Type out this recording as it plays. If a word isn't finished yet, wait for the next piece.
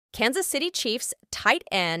Kansas City Chiefs tight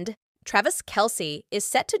end Travis Kelce is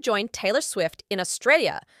set to join Taylor Swift in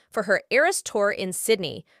Australia for her Eras Tour in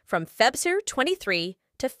Sydney from February 23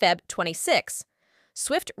 to Feb 26.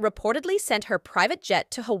 Swift reportedly sent her private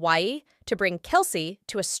jet to Hawaii to bring Kelce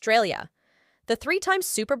to Australia. The three-time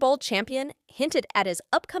Super Bowl champion hinted at his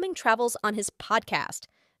upcoming travels on his podcast,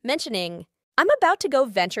 mentioning, "I'm about to go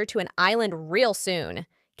venture to an island real soon."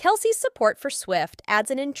 Kelce's support for Swift adds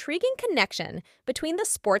an intriguing connection between the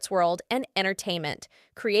sports world and entertainment,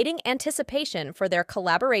 creating anticipation for their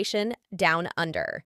collaboration down under.